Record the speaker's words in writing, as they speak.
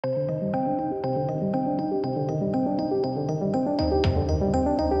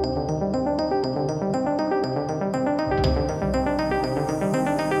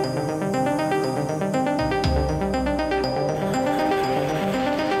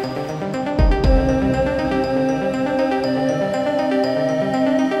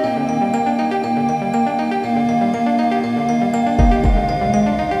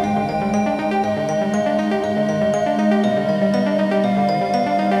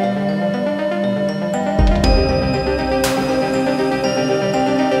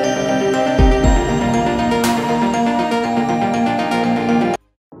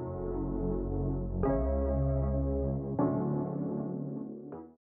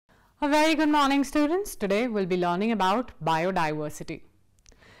A very good morning, students. Today we'll be learning about biodiversity.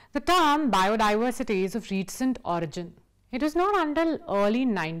 The term biodiversity is of recent origin. It was not until early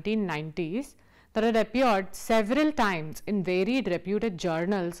 1990s that it appeared several times in varied reputed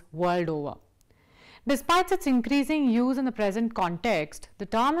journals world over. Despite its increasing use in the present context, the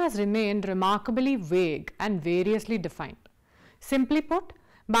term has remained remarkably vague and variously defined. Simply put,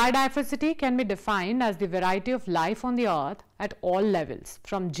 biodiversity can be defined as the variety of life on the earth at all levels,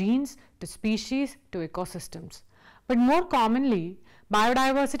 from genes to species to ecosystems. But more commonly,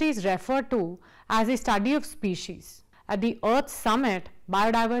 biodiversity is referred to as a study of species. At the Earth Summit,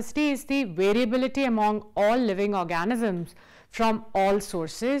 biodiversity is the variability among all living organisms from all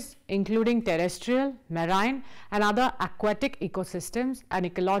sources, including terrestrial, marine, and other aquatic ecosystems and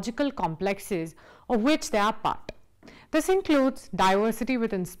ecological complexes of which they are part. This includes diversity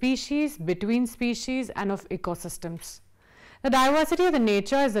within species, between species, and of ecosystems. The diversity of the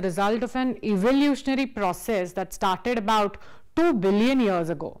nature is the result of an evolutionary process that started about 2 billion years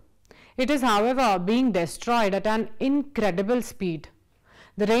ago. It is, however, being destroyed at an incredible speed.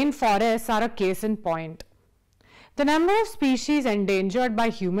 The rainforests are a case in point. The number of species endangered by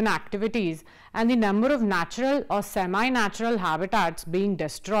human activities and the number of natural or semi-natural habitats being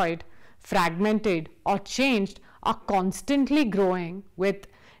destroyed, fragmented, or changed are constantly growing, which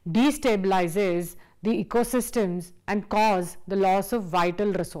destabilizes the ecosystems and cause the loss of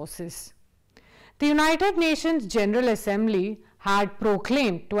vital resources. The United Nations General Assembly had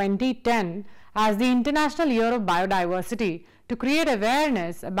proclaimed 2010 as the International Year of Biodiversity to create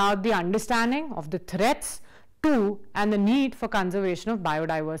awareness about the understanding of the threats to and the need for conservation of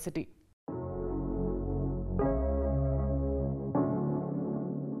biodiversity.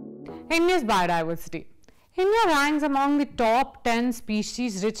 India's biodiversity. India ranks among the top 10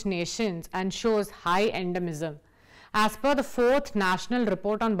 species-rich nations and shows high endemism. As per the 4th National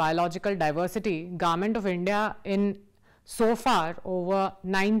Report on Biological Diversity, Government of India in so far over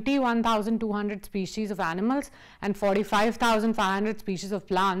 91,200 species of animals and 45,500 species of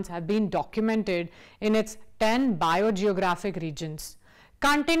plants have been documented in its 10 biogeographic regions.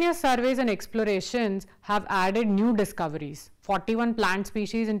 Continuous surveys and explorations have added new discoveries. 41 plant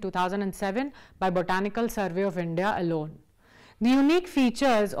species in 2007 by Botanical Survey of India alone. The unique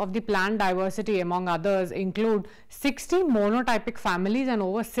features of the plant diversity, among others, include 60 monotypic families and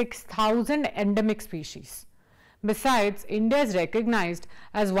over 6,000 endemic species. Besides, India is recognized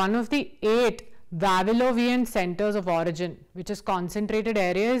as one of the 8 Vavilovian centers of origin, which is concentrated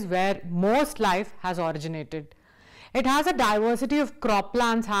areas where most life has originated. It has a diversity of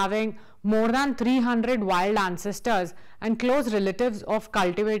croplands having more than 300 wild ancestors and close relatives of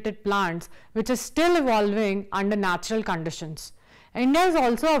cultivated plants, which is still evolving under natural conditions. India is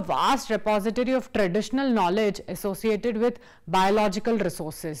also a vast repository of traditional knowledge associated with biological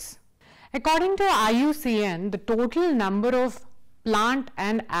resources. According to IUCN, the total number of plant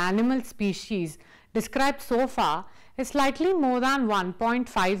and animal species described so far is slightly more than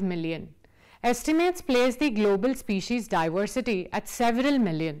 1.5 million. Estimates place the global species diversity at several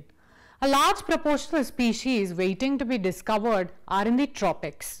million. A large proportion of species waiting to be discovered are in the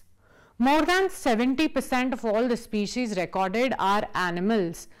tropics. More than 70% of all the species recorded are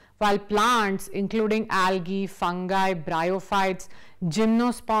animals, while plants including algae, fungi, bryophytes,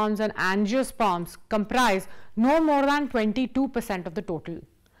 gymnosperms and angiosperms comprise no more than 22% of the total.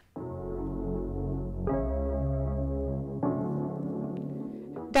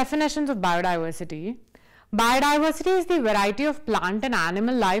 Definitions of biodiversity. Biodiversity is the variety of plant and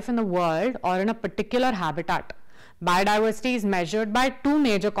animal life in the world or in a particular habitat. Biodiversity is measured by 2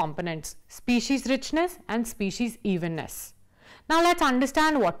 major components, species richness and species evenness. Now let's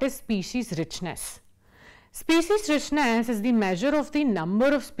understand what is species richness. Species richness is the measure of the number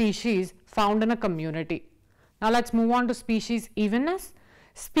of species found in a community. Now let's move on to species evenness.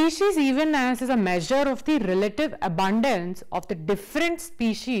 Species evenness is a measure of the relative abundance of the different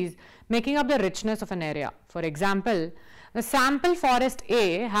species making up the richness of an area. For example, the sample forest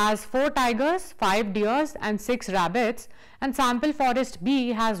A has 4 tigers, 5 deers and 6 rabbits, and sample forest B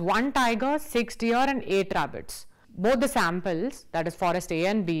has 1 tiger, 6 deer and 8 rabbits. Both the samples, that is forest A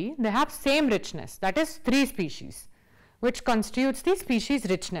and B, they have same richness, that is 3 species, which constitutes the species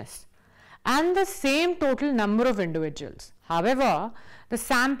richness, and the same total number of individuals. However, the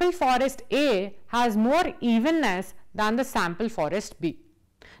sample forest A has more evenness than the sample forest B.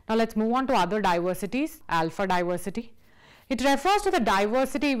 Now let's move on to other diversities. Alpha diversity. It refers to the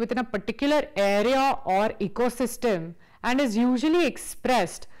diversity within a particular area or ecosystem and is usually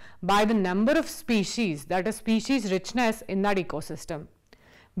expressed by the number of species, that is species richness in that ecosystem.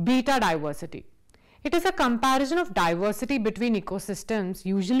 Beta diversity. It is a comparison of diversity between ecosystems,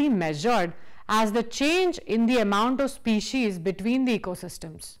 usually measured as the change in the amount of species between the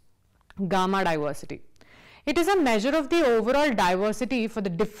ecosystems. Gamma diversity. It is a measure of the overall diversity for the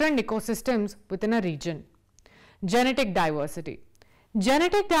different ecosystems within a region. Genetic diversity.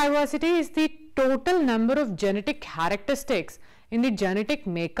 Genetic diversity is the total number of genetic characteristics in the genetic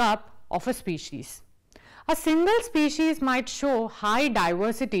makeup of a species. A single species might show high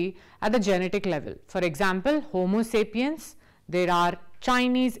diversity at the genetic level. For example, Homo sapiens, there are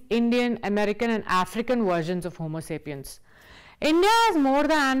Chinese, Indian, American and African versions of Homo sapiens. India has more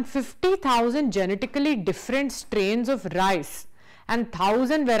than 50,000 genetically different strains of rice and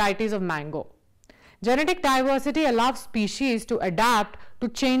 1,000 varieties of mango. Genetic diversity allows species to adapt to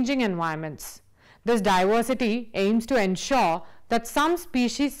changing environments. This diversity aims to ensure that some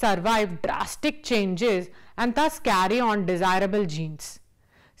species survive drastic changes and thus carry on desirable genes.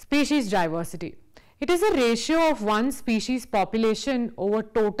 Species diversity. It is a ratio of one species population over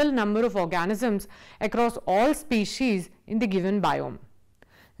total number of organisms across all species in the given biome.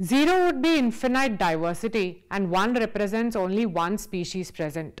 0 would be infinite diversity and 1 represents only one species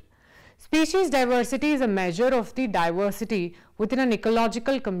present. Species diversity is a measure of the diversity within an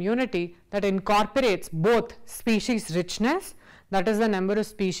ecological community that incorporates both species richness, that is the number of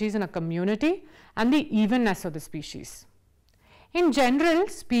species in a community, and the evenness of the species. In general,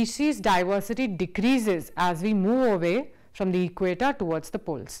 species diversity decreases as we move away from the equator towards the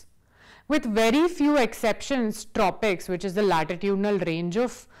poles. With very few exceptions, tropics, which is the latitudinal range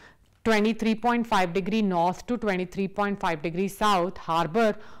of 23.5 degree north to 23.5 degree south,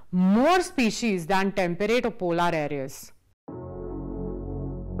 harbor more species than temperate or polar areas.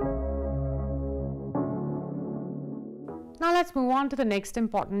 Now let's move on to the next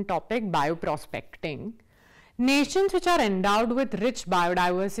important topic, bioprospecting. Nations which are endowed with rich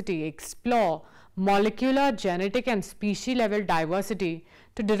biodiversity explore molecular, genetic and species level diversity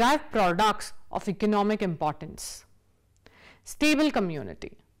to derive products of economic importance. Stable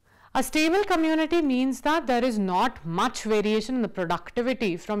community. A stable community means that there is not much variation in the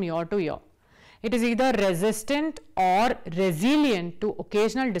productivity from year to year. It is either resistant or resilient to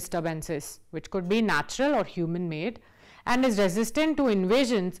occasional disturbances, which could be natural or human made, and is resistant to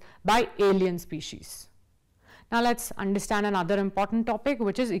invasions by alien species. Now let's understand another important topic,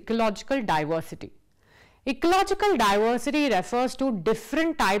 which is ecological diversity. Ecological diversity refers to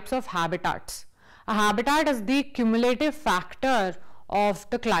different types of habitats. A habitat is the cumulative factor of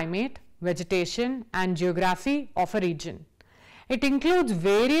the climate, vegetation and geography of a region. It includes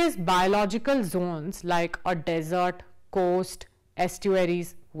various biological zones like a desert, coast,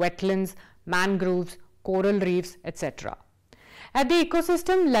 estuaries, wetlands, mangroves, coral reefs, etc. At the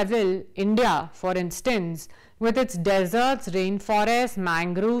ecosystem level, India, for instance, with its deserts, rainforests,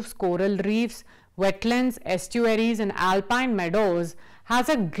 mangroves, coral reefs, wetlands, estuaries and alpine meadows, has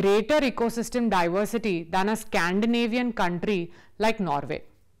a greater ecosystem diversity than a Scandinavian country like Norway.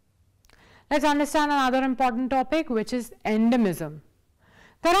 Let's understand another important topic, which is endemism.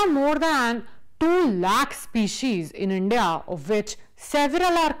 There are more than 2 lakh species in India, of which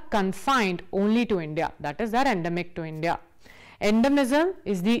several are confined only to India, that is, they are endemic to India. Endemism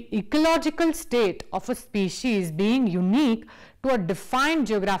is the ecological state of a species being unique to a defined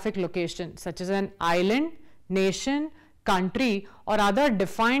geographic location, such as an island, nation, country or other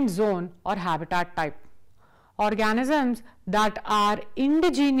defined zone or habitat type. Organisms that are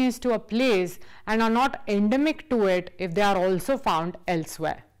indigenous to a place and are not endemic to it if they are also found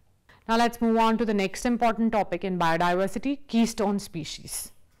elsewhere. Now let's move on to the next important topic in biodiversity, keystone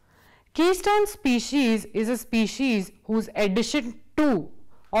species. Keystone species is a species whose addition to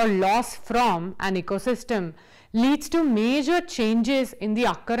or loss from an ecosystem leads to major changes in the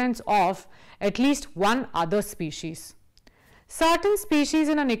occurrence of at least one other species. Certain species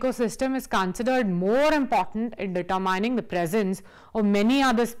in an ecosystem is considered more important in determining the presence of many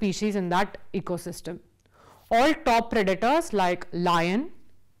other species in that ecosystem. All top predators like lion,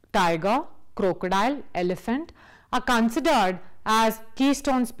 tiger, crocodile, elephant are considered as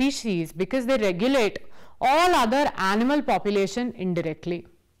keystone species because they regulate all other animal population indirectly.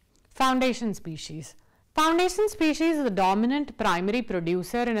 Foundation species. Foundation species is the dominant primary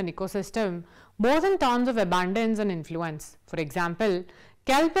producer in an ecosystem both in terms of abundance and influence. For example,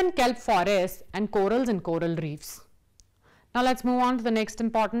 kelp and kelp forests and corals and coral reefs. Now let's move on to the next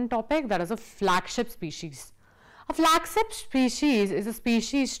important topic, that is a flagship species. A flagship species is a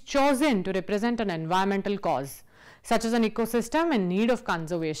species chosen to represent an environmental cause, such as an ecosystem in need of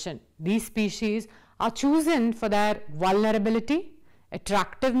conservation. These species are chosen for their vulnerability,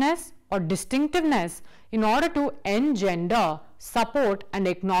 attractiveness or distinctiveness in order to engender support and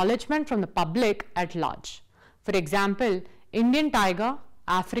acknowledgement from the public at large. For example, Indian tiger,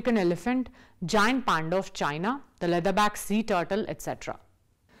 African elephant, giant panda of China, the leatherback sea turtle, etc.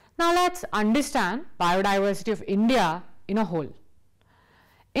 Now let's understand biodiversity of India in a whole.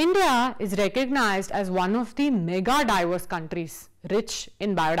 India is recognized as one of the mega diverse countries rich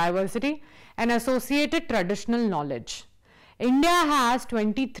in biodiversity and associated traditional knowledge. India has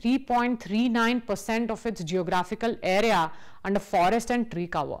 23.39% of its geographical area under forest and tree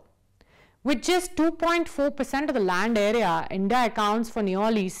cover. With just 2.4% of the land area, India accounts for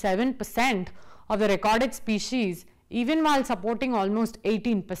nearly 7% of the recorded species, even while supporting almost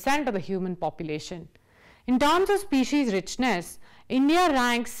 18% of the human population. In terms of species richness, India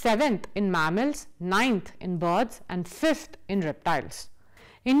ranks 7th in mammals, 9th in birds, and 5th in reptiles.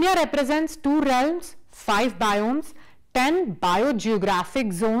 India represents 2 realms, 5 biomes, 10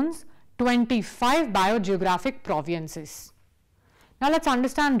 biogeographic zones, 25 biogeographic provinces. Now let's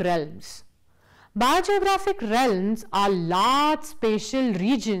understand realms. Biogeographic realms are large spatial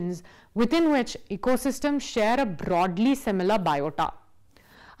regions within which ecosystems share a broadly similar biota.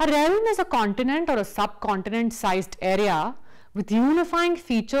 A realm is a continent or a subcontinent sized area with unifying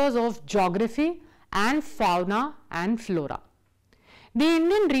features of geography and fauna and flora. The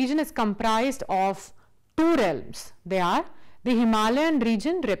Indian region is comprised of 2 realms. They are the Himalayan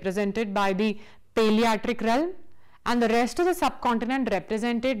region represented by the Palearctic realm and the rest of the subcontinent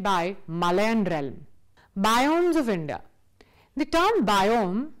represented by Malayan realm. Biomes of India. The term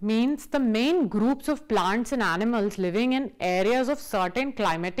biome means the main groups of plants and animals living in areas of certain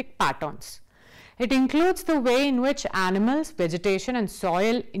climatic patterns. It includes the way in which animals, vegetation and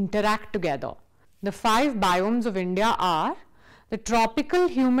soil interact together. The 5 biomes of India are the tropical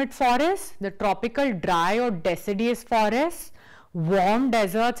humid forests, the tropical dry or deciduous forests, warm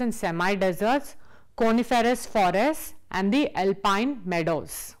deserts and semi-deserts, coniferous forests and the alpine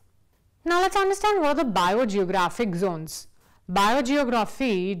meadows. Now let's understand what are the biogeographic zones.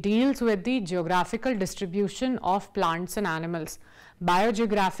 Biogeography deals with the geographical distribution of plants and animals.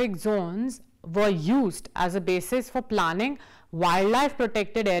 Biogeographic zones were used as a basis for planning wildlife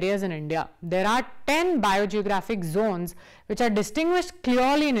protected areas in India. There are 10 biogeographic zones which are distinguished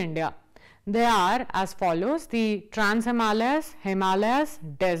clearly in India. They are as follows: the Trans-Himalayas, Himalayas,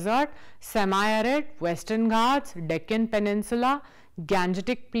 Desert, Semi-Arid, Western Ghats, Deccan Peninsula,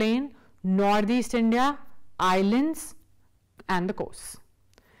 Gangetic Plain, Northeast India, Islands and the coasts.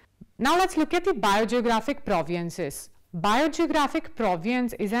 Now let's look at the biogeographic provinces. Biogeographic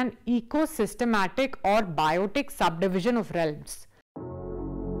province is an ecosystematic or biotic subdivision of realms.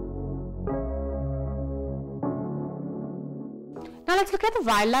 Now let's look at the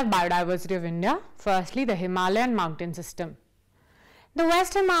wildlife biodiversity of India. Firstly, the Himalayan mountain system. The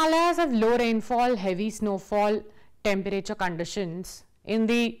West Himalayas have low rainfall, heavy snowfall, temperature conditions. In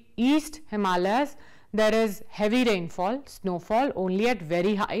the East Himalayas, there is heavy rainfall, snowfall only at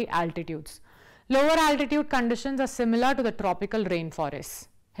very high altitudes. Lower altitude conditions are similar to the tropical rainforests.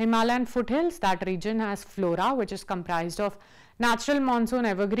 Himalayan foothills, that region has flora which is comprised of natural monsoon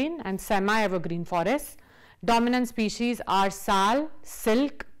evergreen and semi-evergreen forests. Dominant species are sal,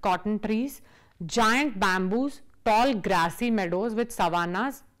 silk, cotton trees, giant bamboos, tall grassy meadows with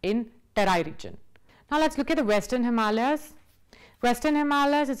savannas in Terai region. Now let's look at the Western Himalayas. Western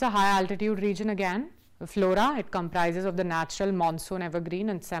Himalayas is a high altitude region again. The flora, it comprises of the natural monsoon evergreen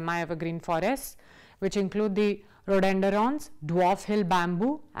and semi-evergreen forests, which include the rhododendrons, dwarf hill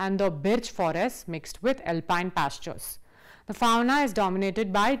bamboo and the birch forests mixed with alpine pastures. The fauna is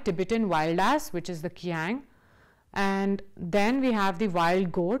dominated by Tibetan wild ass, which is the kiang, and then we have the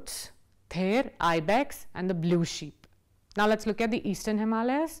wild goats, ther, ibex and the blue sheep. Now let's look at the Eastern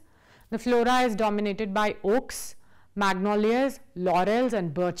Himalayas. The flora is dominated by oaks, magnolias, laurels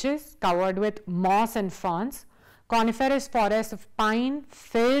and birches covered with moss and ferns, coniferous forests of pine,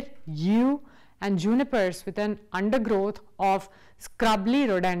 fir, yew and junipers with an undergrowth of scrubby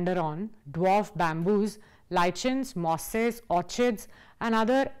rhododendron, dwarf bamboos, lichens, mosses, orchids and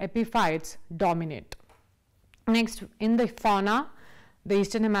other epiphytes dominate. Next, in the fauna, the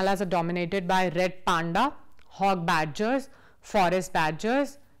Eastern Himalayas are dominated by red panda, hog badgers, forest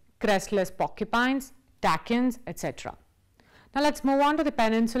badgers, crestless porcupines, tacans, etc. Now let's move on to the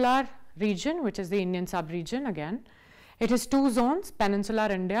peninsular region, which is the Indian sub-region again. It has 2 zones,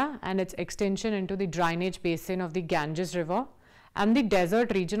 peninsular India and its extension into the drainage basin of the Ganges river, and the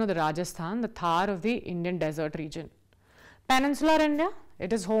desert region of the Rajasthan, the Thar of the Indian desert region. Peninsular India,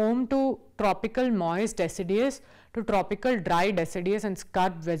 it is home to tropical moist deciduous to tropical dry deciduous and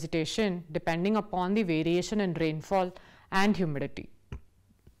scrub vegetation depending upon the variation in rainfall and humidity.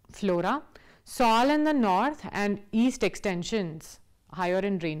 Flora, Sal in the north and east extensions higher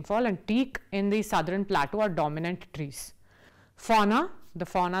in rainfall and teak in the southern plateau are dominant trees. Fauna, the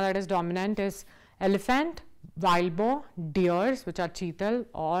fauna that is dominant is elephant, wild boar, deers which are cheetal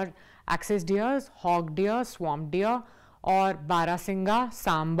or axis deers, hog deer, swamp deer or barasinga,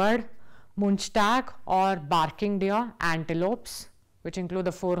 sambar, munchtak or barking deer, antelopes which include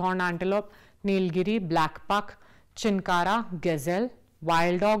the four-horned antelope, nilgiri, black buck, chinkara, gazelle,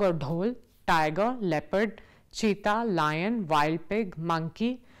 wild dog or dhole, tiger, leopard, cheetah, lion, wild pig,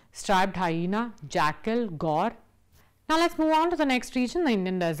 monkey, striped hyena, jackal, gaur. Now let's move on to the next region, the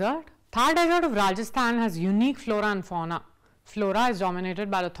Indian desert. Thar desert of Rajasthan has unique flora and fauna. Flora is dominated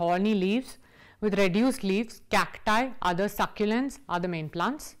by the thorny leaves with reduced leaves, cacti, other succulents are the main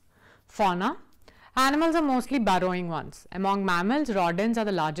plants. Fauna, animals are mostly burrowing ones. Among mammals, rodents are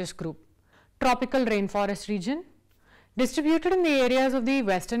the largest group. Tropical rainforest region, distributed in the areas of the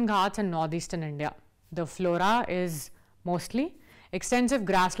Western Ghats and northeastern India. The flora is mostly extensive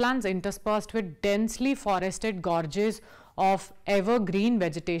grasslands interspersed with densely forested gorges of evergreen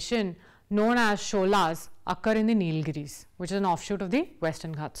vegetation known as sholas occur in the Nilgiris, which is an offshoot of the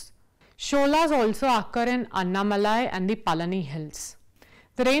Western Ghats. Sholas also occur in Annamalai and the Palani hills.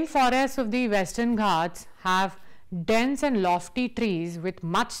 The rainforests of the Western Ghats have dense and lofty trees with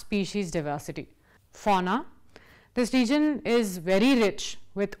much species diversity. Fauna, this region is very rich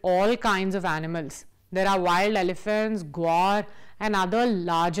with all kinds of animals. There are wild elephants, gaur and other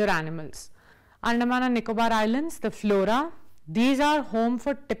larger animals. Andaman and Nicobar Islands, the flora, these are home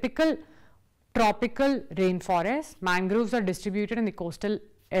for typical tropical rainforests. Mangroves are distributed in the coastal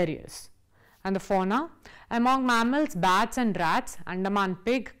areas. And the fauna, among mammals, bats and rats, Andaman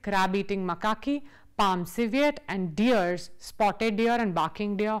pig, crab-eating macaque, palm civet and deers, spotted deer and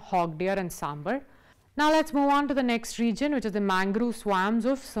barking deer, hog deer and sambar. Now let's move on to the next region, which is the mangrove swamps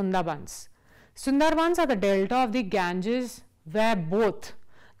of Sundarbans. Sundarbans are the delta of the Ganges where both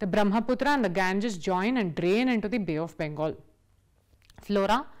the Brahmaputra and the Ganges join and drain into the Bay of Bengal.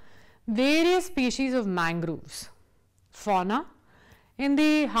 Flora, various species of mangroves. Fauna, in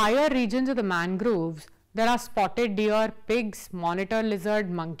the higher regions of the mangroves, there are spotted deer, pigs, monitor lizard,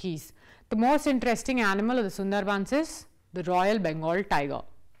 monkeys. The most interesting animal of the Sundarbans is the Royal Bengal tiger.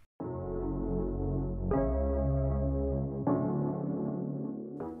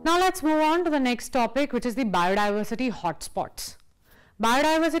 Now let's move on to the next topic, which is the biodiversity hotspots.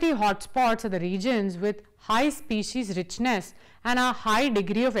 Biodiversity hotspots are the regions with high species richness and a high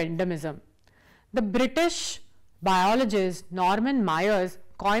degree of endemism. The British biologist Norman Myers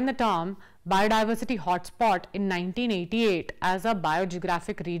coined the term biodiversity hotspot in 1988 as a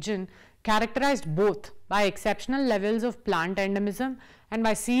biogeographic region characterized both by exceptional levels of plant endemism and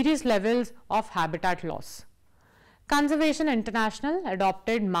by serious levels of habitat loss. Conservation International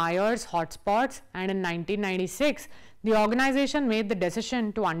adopted Myers hotspots, and in 1996 the organization made the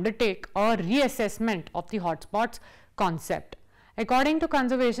decision to undertake a reassessment of the hotspots concept. According to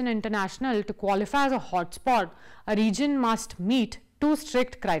Conservation International, to qualify as a hotspot, a region must meet two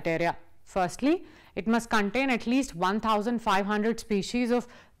strict criteria. Firstly, it must contain at least 1,500 species of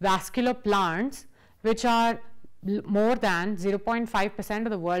vascular plants, which are more than 0.5%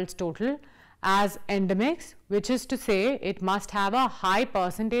 of the world's total, as endemics, which is to say it must have a high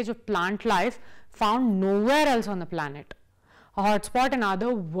percentage of plant life found nowhere else on the planet. A hotspot, in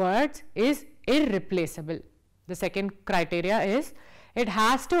other words, is irreplaceable. The second criteria is it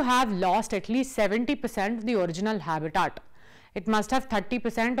has to have lost at least 70% of the original habitat. It must have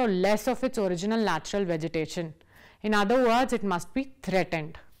 30% or less of its original natural vegetation. In other words, it must be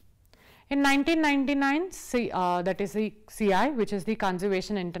threatened. In 1999, that is the CI, which is the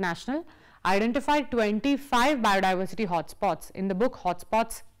Conservation International, identified 25 biodiversity hotspots in the book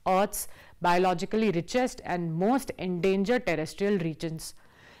Hotspots, Earth's Biologically Richest and Most Endangered Terrestrial Regions.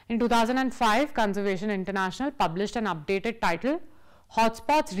 In 2005, Conservation International published an updated title,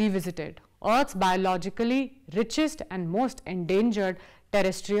 Hotspots Revisited, Earth's Biologically Richest and Most Endangered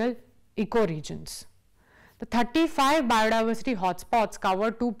Terrestrial Ecoregions. The 35 biodiversity hotspots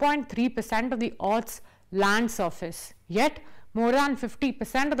cover 2.3% of the Earth's land surface, yet more than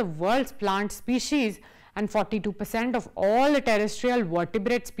 50% of the world's plant species and 42% of all the terrestrial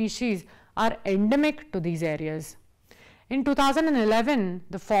vertebrate species are endemic to these areas. In 2011,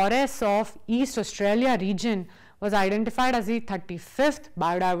 the forests of East Australia region was identified as the 35th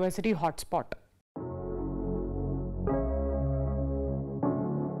biodiversity hotspot.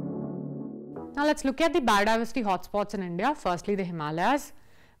 Now let's look at the biodiversity hotspots in India. Firstly, the Himalayas,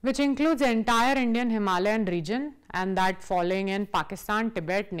 which includes the entire Indian Himalayan region and that falling in Pakistan,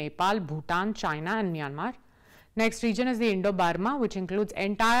 Tibet, Nepal, Bhutan, China and Myanmar. Next region is the Indo-Burma, which includes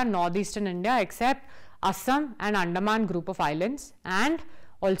entire northeastern India except Assam and Andaman group of islands, and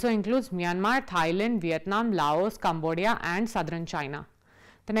also includes Myanmar, Thailand, Vietnam, Laos, Cambodia and southern China.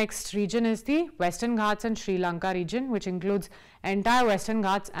 The next region is the Western Ghats and Sri Lanka region, which includes entire Western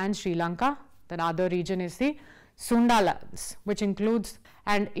Ghats and Sri Lanka. The other region is the Sundalands, which includes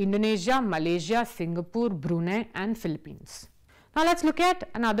Indonesia, Malaysia, Singapore, Brunei and Philippines. Now let's look at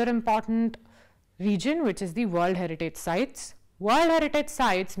another important region, which is the World Heritage Sites. World Heritage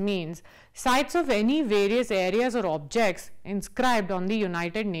Sites means sites of any various areas or objects inscribed on the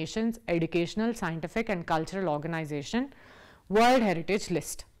United Nations Educational, Scientific and Cultural Organization World Heritage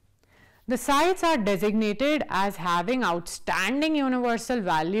List. The sites are designated as having outstanding universal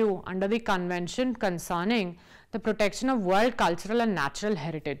value under the Convention concerning the protection of world cultural and natural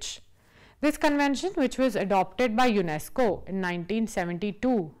heritage. This convention, which was adopted by UNESCO in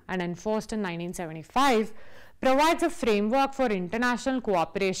 1972 and enforced in 1975, provides a framework for international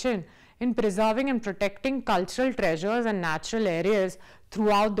cooperation in preserving and protecting cultural treasures and natural areas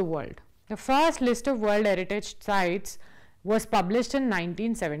throughout the world. The first list of World Heritage Sites was published in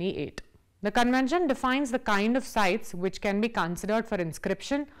 1978. The convention defines the kind of sites which can be considered for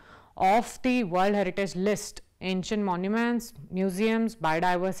inscription of the World Heritage List: ancient monuments, museums,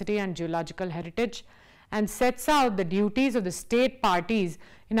 biodiversity and geological heritage, and sets out the duties of the state parties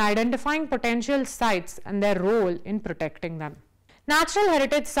in identifying potential sites and their role in protecting them. Natural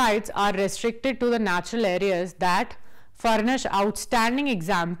heritage sites are restricted to the natural areas that furnish outstanding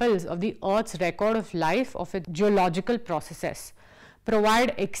examples of the Earth's record of life of its geological processes,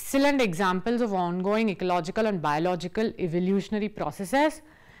 provide excellent examples of ongoing ecological and biological evolutionary processes,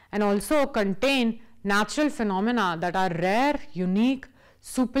 and also contain natural phenomena that are rare, unique,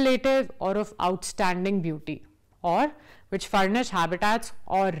 superlative or of outstanding beauty, or which furnish habitats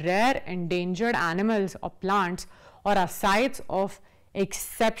or rare endangered animals or plants, or are sites of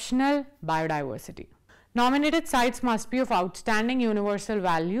exceptional biodiversity. Nominated sites must be of outstanding universal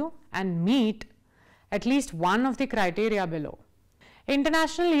value and meet at least one of the criteria below.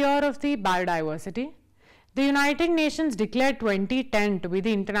 International Year of the Biodiversity. The United Nations declared 2010 to be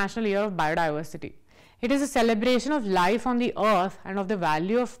the International Year of Biodiversity. It is a celebration of life on the earth and of the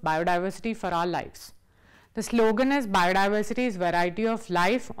value of biodiversity for our lives. The slogan is biodiversity is variety of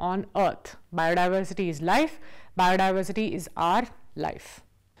life on earth. Biodiversity is life. Biodiversity is our life.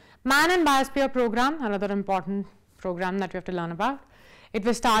 Man and Biosphere Program, another important program that we have to learn about. It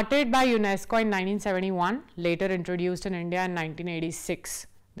was started by UNESCO in 1971, later introduced in India in 1986.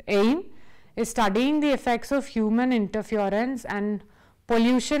 The aim is studying the effects of human interference and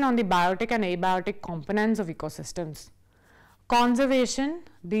pollution on the biotic and abiotic components of ecosystems. Conservation,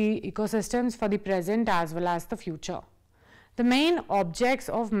 the ecosystems for the present as well as the future. The main objects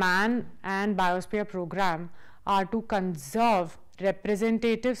of Man and Biosphere Program are to conserve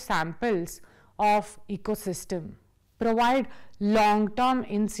representative samples of ecosystem, provide long-term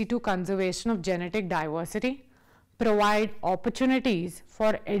in situ conservation of genetic diversity, provide opportunities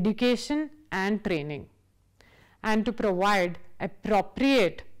for education and training, and to provide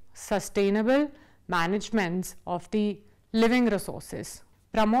appropriate sustainable management of the living resources,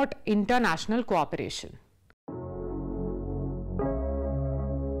 promote international cooperation.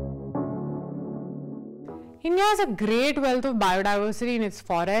 India has a great wealth of biodiversity in its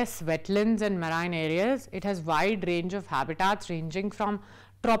forests, wetlands and marine areas. It has wide range of habitats ranging from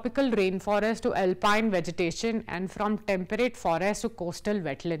tropical rainforest to alpine vegetation and from temperate forests to coastal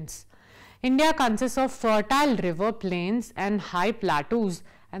wetlands. India consists of fertile river plains and high plateaus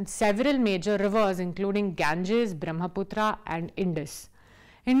and several major rivers including Ganges, Brahmaputra and Indus.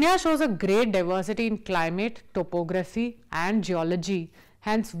 India shows a great diversity in climate, topography and geology,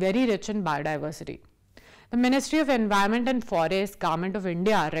 hence very rich in biodiversity. The Ministry of Environment and Forests, Government of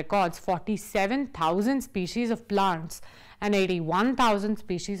India records 47,000 species of plants and 81,000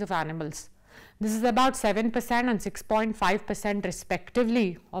 species of animals. This is about 7% and 6.5%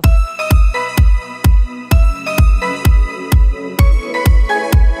 respectively of